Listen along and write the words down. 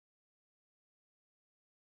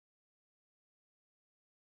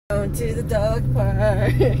Going to the dog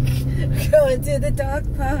park. Going to the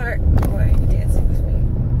dog park. Why are you dancing with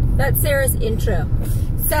me? That's Sarah's intro.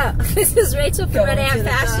 So, this is Rachel from Red Ant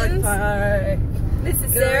Fashions. This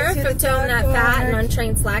is Sarah from Tone That Fat and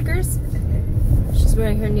Untrained Slackers. She's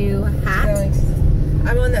wearing her new hat.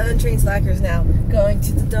 I'm on the Untrained Slackers now. Going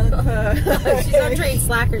to the dog park. She's Untrained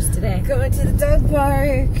Slackers today. Going to the dog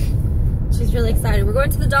park. She's really excited. We're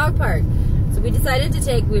going to the dog park. So we decided to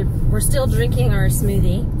take, we're still drinking our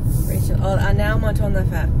smoothie. Rachel, now I'm on Tone That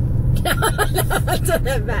Fat. Tone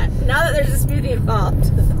That Fat. Now that there's a smoothie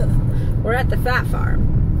involved, we're at the Fat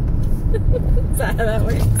Farm. Is that how that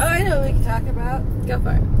works? Oh, I know what we can talk about. Go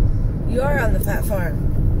for it. You are on the Fat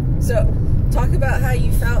Farm. So, talk about how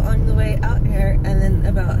you felt on the way out here, and then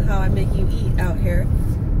about how I make you eat out here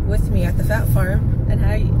with me at the Fat Farm, and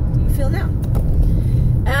how you feel now.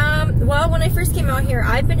 Well, when I first came out here,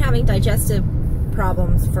 I've been having digestive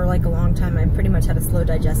problems for like a long time. I pretty much had a slow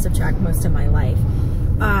digestive tract most of my life.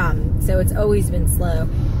 So it's always been slow.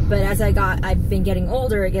 But as I've been getting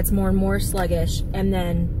older, it gets more and more sluggish. And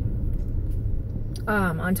then,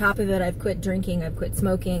 on top of it, I've quit drinking, I've quit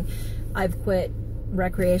smoking, I've quit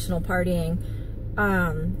recreational partying.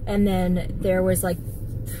 And then there was like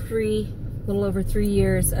a little over 3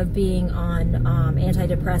 years of being on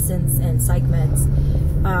antidepressants and psych meds.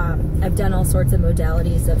 I've done all sorts of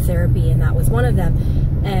modalities of therapy, and that was one of them.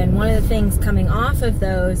 And one of the things coming off of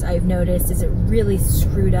those I've noticed is it really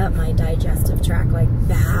screwed up my digestive tract, like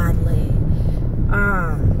badly.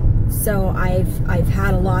 So I've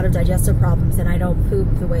had a lot of digestive problems, and I don't poop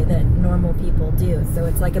the way that normal people do. So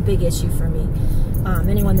it's like a big issue for me.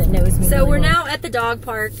 Anyone that knows me. So really we're now at the dog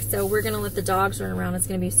park. So we're gonna let the dogs run around. It's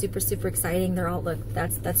gonna be super, super exciting. They're all, look,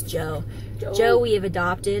 that's Joe. Joe we have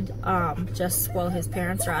adopted just while his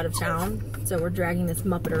parents are out of town. So we're dragging this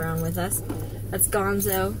Muppet around with us. That's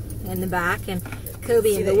Gonzo in the back, and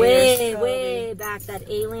Kobe in the way back. That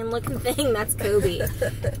alien looking thing, that's Kobe.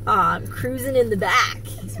 Cruising in the back.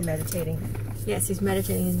 He's meditating. Yes, he's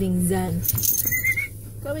meditating. He's being zen.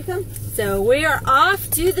 Kobe, come. So we are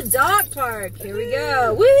off to the dog park. Here we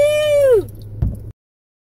go. Woo!